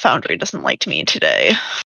 Apparently, Foundry doesn't like me today.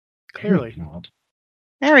 Clearly. Not.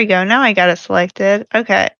 There we go. Now I got it selected.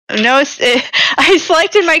 Okay. No, I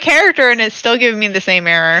selected my character and it's still giving me the same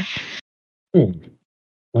error.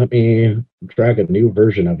 Let me drag a new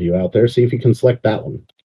version of you out there. See if you can select that one.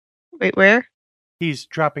 Wait, where? He's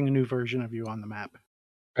dropping a new version of you on the map.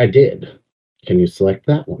 I did. Can you select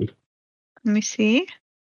that one? Let me see.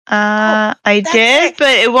 Oh, I that's did, it. but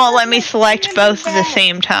it won't let me Look, select look both at the at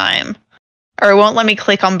same time. Or it won't let me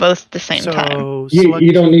click on both at the same time. So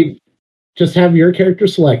You don't need. Just have your character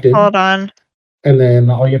selected, Hold on. and then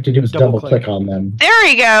all you have to do is Double double click click. on them. There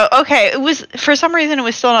we go. Okay, it was for some reason it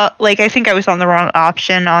was still not like I think I was on the wrong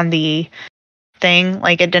option on the thing.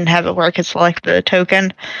 Like it didn't have it where I could select the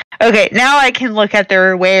token. Okay, now I can look at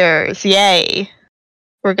their wares. Yay.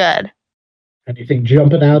 We're good. Anything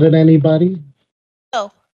jumping out at anybody?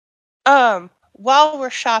 While we're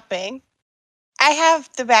shopping, I have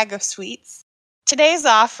the bag of sweets. Today's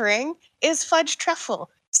offering is fudge truffle.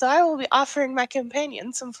 So I will be offering my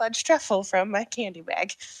companion some fudge truffle from my candy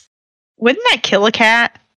bag. Wouldn't that kill a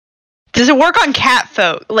cat? Does it work on cat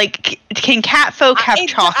folk? Like, can cat folk have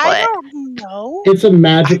chocolate? I don't know. It's a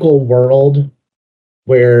magical world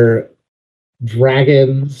where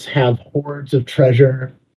dragons have hordes of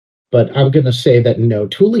treasure, but I'm going to say that no,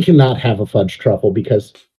 Thule cannot have a fudge truffle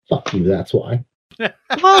because fuck you, that's why.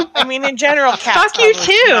 Well, I mean, in general, cats Fuck you probably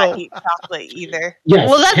do not too. eat chocolate either. Yes,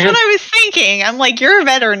 well, that's cat- what I was thinking. I'm like, you're a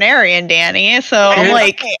veterinarian, Danny. So I'm Cat-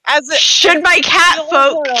 like, Okay, should my cat real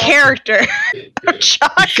folk world- character have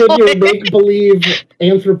chocolate? should your make-believe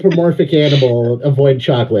anthropomorphic animal avoid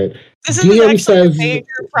chocolate? This is DM actually says a major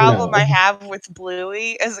problem no. I have with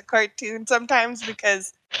Bluey as a cartoon sometimes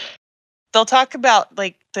because they'll talk about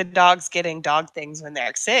like the dogs getting dog things when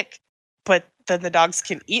they're sick, but then the dogs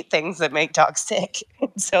can eat things that make dogs sick.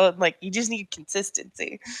 So like you just need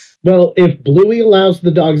consistency. Well, if Bluey allows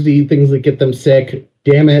the dogs to eat things that get them sick,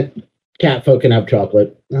 damn it, cat folk can have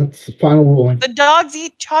chocolate. That's the final ruling. The dogs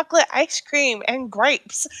eat chocolate ice cream and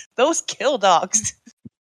grapes. Those kill dogs.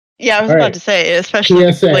 Yeah, I was All about right. to say,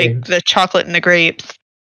 especially PSA. like the chocolate and the grapes.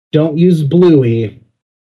 Don't use Bluey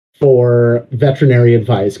for veterinary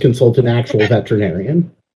advice. Consult an actual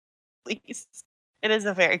veterinarian. Please. It is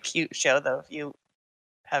a very cute show though if you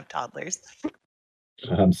have toddlers.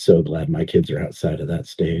 I'm so glad my kids are outside of that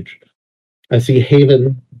stage. I see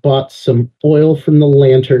Haven bought some oil from the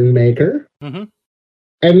lantern maker. Mhm.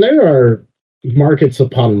 And there are markets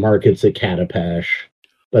upon markets at Katapesh.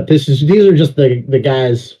 But these are just the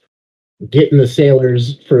guys getting the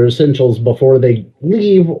sailors for essentials before they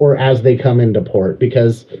leave or as they come into port,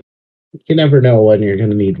 because you never know when you're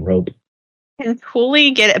going to need rope. Can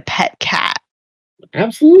Thule get a pet cat?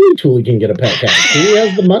 Absolutely, Thule can get a pet cat. Thule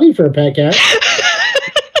has the money for a pet cat.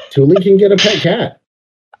 Thule can get a pet cat.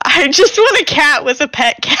 I just want a cat with a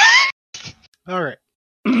pet cat. All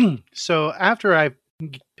right. So after I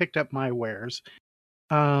picked up my wares,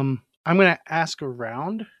 I'm going to ask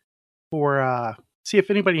around for see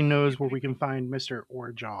if anybody knows where we can find Mr.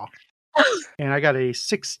 Orjaw. And I got a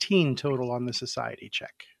 16 total on the society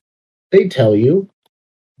check. They tell you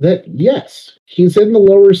that, yes, he's in the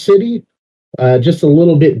lower city, just a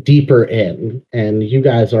little bit deeper in. And you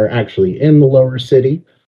guys are actually in the lower city.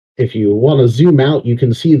 If you want to zoom out, you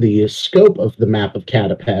can see the scope of the map of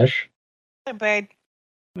Katapesh. Bird.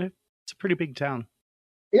 It's a pretty big town.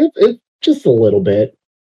 It just a little bit.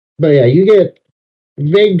 But yeah, you get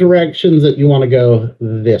vague directions that you want to go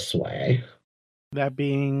this way. That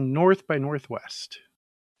being north by northwest.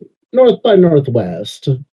 North by northwest.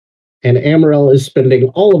 And Amarel is spending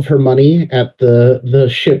all of her money at the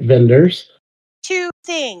ship vendors. 2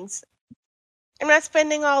 things. I'm not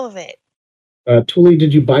spending all of it. Thule,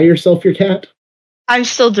 did you buy yourself your cat? I'm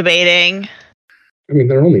still debating. I mean,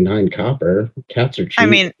 they're only 9 copper. Cats are cheap. I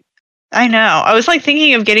mean, I know. I was like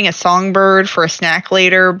thinking of getting a songbird for a snack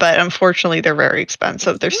later, but unfortunately they're very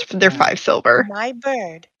expensive. They're 5 silver. My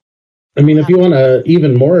bird. I mean, if you want a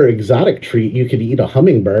even more exotic treat, you could eat a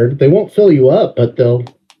hummingbird. They won't fill you up, but they'll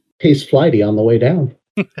taste flighty on the way down.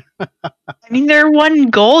 I mean, they're 1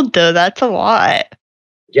 gold though. That's a lot.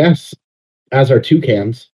 Yes, as are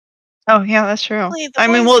toucans. Oh yeah, that's true. Really, the I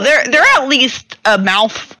mean, ones well, that- they're at least a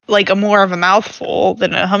mouth, like a more of a mouthful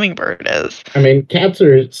than a hummingbird is. I mean, cats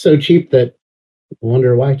are so cheap that I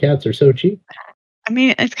wonder why cats are so cheap. I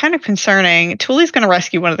mean, it's kind of concerning. Tuli's gonna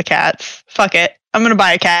rescue one of the cats. Fuck it, I'm gonna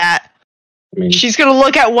buy a cat. I mean, She's gonna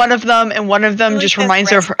look at one of them, and one of them Tuli just says reminds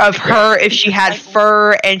her of rescue. her if she had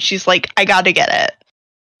fur, and she's like, I gotta get it.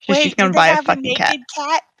 So she's Wait, gonna did buy they a have fucking naked cat.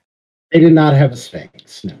 cat? they did not have a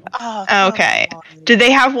sphinx. No. Oh, Okay. come on. Do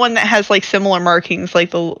they have one that has like similar markings,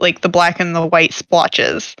 like the black and the white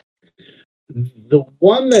splotches? The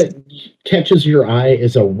one that catches your eye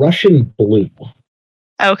is a Russian blue,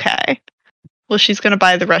 Okay. Well, she's gonna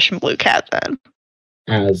buy the Russian blue cat then.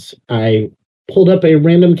 as I pulled up a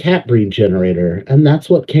random cat breed generator, and that's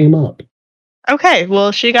what came up. Okay.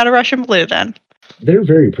 Well, she got a Russian blue then. They're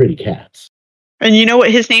very pretty cats. And you know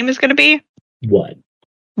what his name is gonna be? What?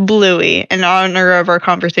 Bluey, in honor of our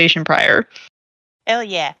conversation prior. Hell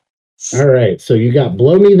yeah. All right, so you got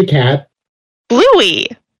Blow Me the cat, Bluey.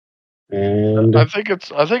 and I think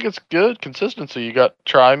it's good consistency. You got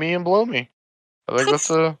Try Me and Blow Me. I think that's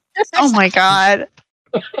a Oh my god.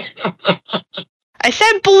 I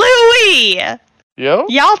said Bluey. yep.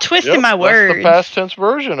 Y'all twisted Yep, my that's words. the past tense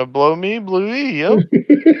version of Blow Me, Bluey. Yep.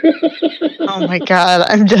 Oh my god,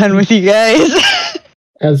 I'm done with you guys.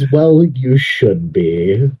 as well you should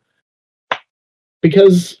be.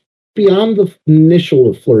 Because beyond the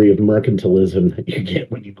initial flurry of mercantilism that you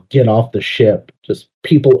get when you get off the ship, just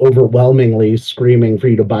people overwhelmingly screaming for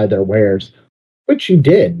you to buy their wares, which you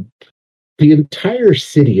did, the entire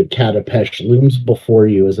city of Katapesh looms before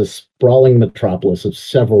you as a sprawling metropolis of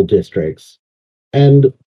several districts.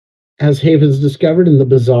 And as Haven's discovered in the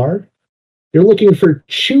bazaar, you're looking for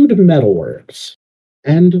chewed metalworks.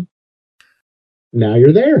 And now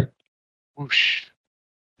you're there. Whoosh.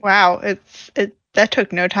 Wow, that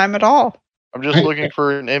took no time at all. I'm just looking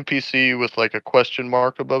for an NPC with like a question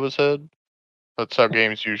mark above his head. That's how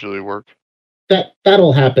games usually work.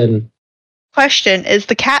 That'll happen. Question, is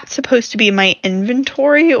the cat supposed to be in my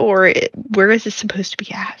inventory or where is it supposed to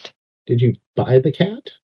be at? Did you buy the cat?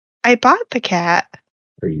 I bought the cat.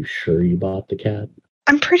 Are you sure you bought the cat?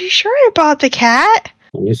 I'm pretty sure I bought the cat.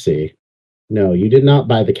 Let me see. No, you did not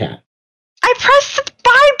buy the cat. I pressed the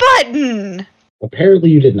buy button. Apparently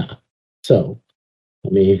you did not. So,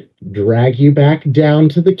 let me drag you back down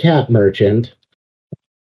to the cat merchant.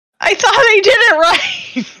 I thought I did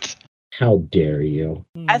it right. How dare you?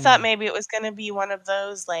 I thought maybe it was gonna be one of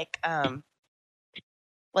those like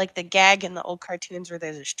the gag in the old cartoons where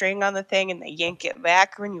there's a string on the thing and they yank it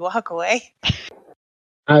back when you walk away.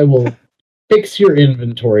 I will fix your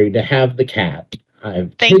inventory to have the cat.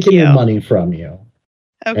 I've Thank taken you. the money from you.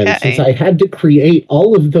 Okay. And since I had to create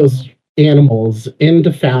all of those animals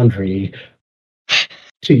into Foundry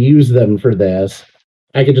to use them for this,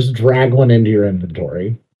 I could just drag one into your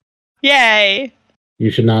inventory. Yay.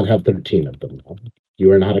 You should not have 13 of them.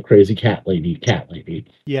 You are not a crazy cat lady.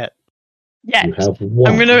 Yet. Yeah. You have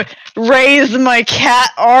one. I'm gonna raise my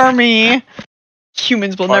cat army.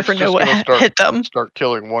 Humans will Mike's never know just what gonna hit them. Start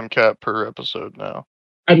killing one cat per episode now.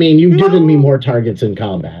 I mean, you've given me No. more targets in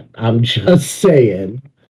combat. I'm just saying.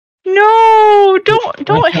 No, don't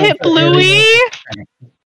Watch out hit for area Bluey. of effect.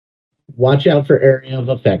 Watch out for area of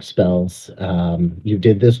effect spells. You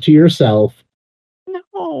did this to yourself.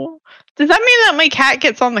 No. Does that mean that my cat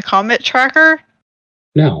gets on the combat tracker?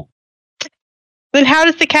 No, Then how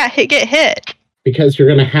does the cat get hit? because you're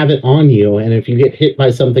going to have it on you, and if you get hit by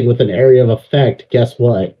something with an area of effect, guess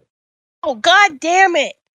what? Oh god damn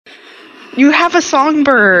it! You have a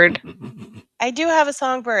songbird. I do have a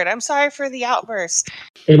songbird. I'm sorry for the outburst.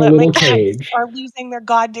 In a But my little cats cage. are losing their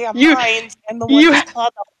goddamn You- minds, and the you- ones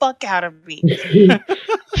clawed the fuck out of me.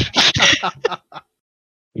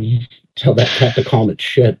 Tell that cat to calm its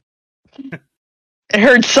shit. It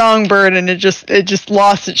heard songbird and it just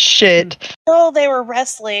lost its shit. No, they were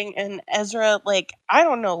wrestling, and Ezra, like, I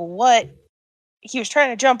don't know what. He was trying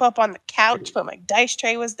to jump up on the couch, but my dice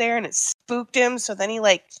tray was there, and it spooked him, so then he,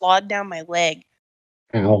 like, clawed down my leg.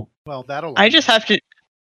 Ow. Well, that'll. I just have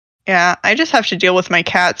to deal with my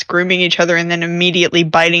cats grooming each other and then immediately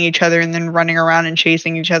biting each other and then running around and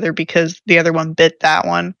chasing each other because the other one bit that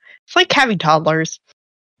one. It's like having toddlers.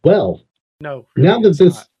 Well, No. now that it's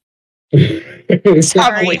this. not.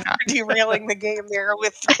 Sorry Probably for not. derailing the game there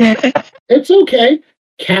with. It's okay.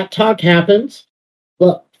 Cat Talk happens.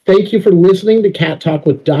 Well, thank you for listening to Cat Talk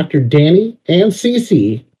with Dr. Danny and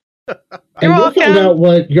Cece. And we'll find out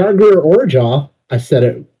what Yargler Orjaw, I said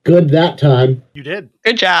it good that time. You did.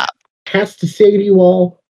 Good job. Has to say to you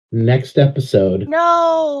all next episode.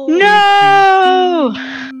 No.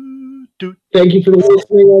 Thank you for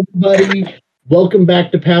listening, everybody. Welcome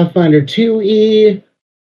back to Pathfinder 2E.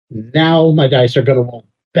 Now my dice are going to roll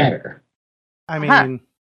better. I mean,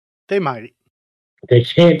 they might. They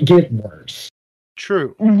can't get worse.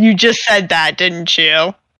 True. You just said that, didn't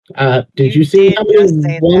you? Did you see how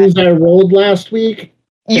many ones I rolled last week?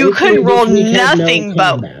 You could roll nothing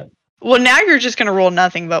but. combat. Well, now you're just going to roll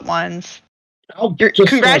nothing but ones.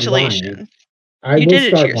 Congratulations. You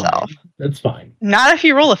did it to yourself. Lying. That's fine. Not if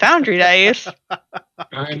you roll a foundry dice.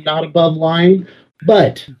 I'm not above lying.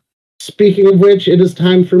 But speaking of which, it is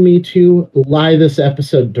time for me to lie this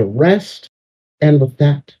episode to rest. And with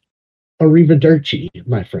that, arrivederci,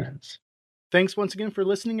 my friends. Thanks once again for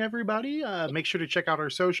listening, everybody. Make sure to check out our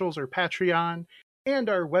socials, our Patreon, and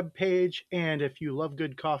our webpage. And if you love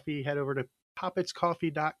good coffee, head over to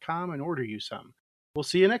poppetscoffee.com and order you some. We'll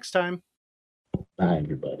see you next time. Bye,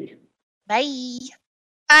 everybody. Bye.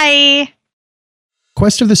 Bye.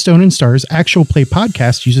 Quest of the Stone and Stars actual play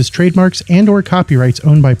podcast uses trademarks and or copyrights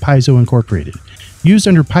owned by Paizo Incorporated, used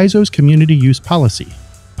under Paizo's community use policy,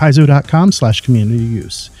 paizo.com/community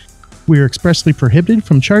use. We are expressly prohibited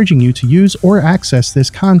from charging you to use or access this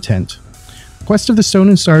content. Quest of the Stone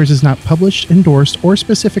and Stars is not published, endorsed, or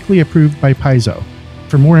specifically approved by Paizo.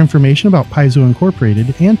 For more information about Paizo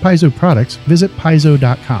Incorporated and Paizo products, visit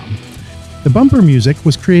paizo.com. The bumper music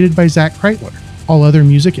was created by Zach Kreitler. All other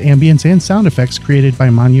music, ambience, and sound effects created by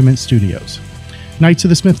Monument Studios. Knights of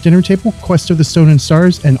the Smith Dinner Table, Quest of the Stone and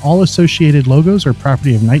Stars, and all associated logos are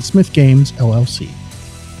property of Knightsmith Games, LLC.